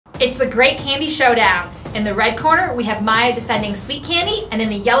It's the Great Candy Showdown. In the red corner, we have Maya defending sweet candy, and in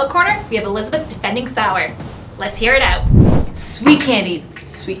the yellow corner, we have Elizabeth defending sour. Let's hear it out. Sweet candy.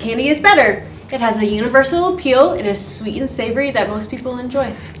 Sweet candy is better. It has a universal appeal. It is sweet and savory that most people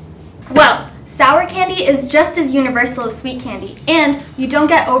enjoy. Well, sour candy is just as universal as sweet candy, and you don't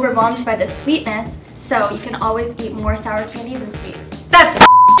get overwhelmed by the sweetness, so you can always eat more sour candy than sweet. That's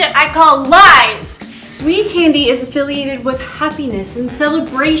shit I call lies! Sweet candy is affiliated with happiness and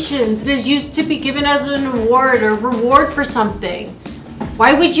celebrations. It is used to be given as an award or reward for something.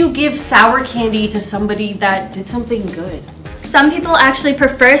 Why would you give sour candy to somebody that did something good? Some people actually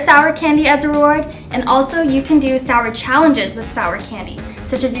prefer sour candy as a reward, and also you can do sour challenges with sour candy,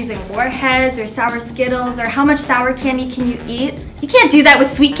 such as using warheads or sour Skittles or how much sour candy can you eat. You can't do that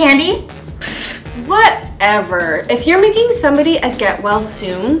with sweet candy. Whatever. If you're making somebody a get well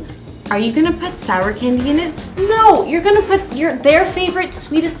soon, are you gonna put sour candy in it? No, you're gonna put their favorite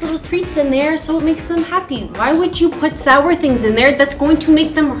sweetest little treats in there so it makes them happy. Why would you put sour things in there that's going to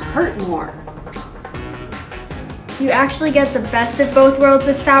make them hurt more? You actually get the best of both worlds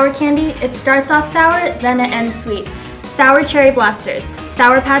with sour candy. It starts off sour, then it ends sweet. Sour cherry blasters,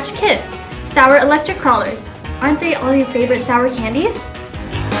 Sour Patch Kids, sour electric crawlers. Aren't they all your favorite sour candies?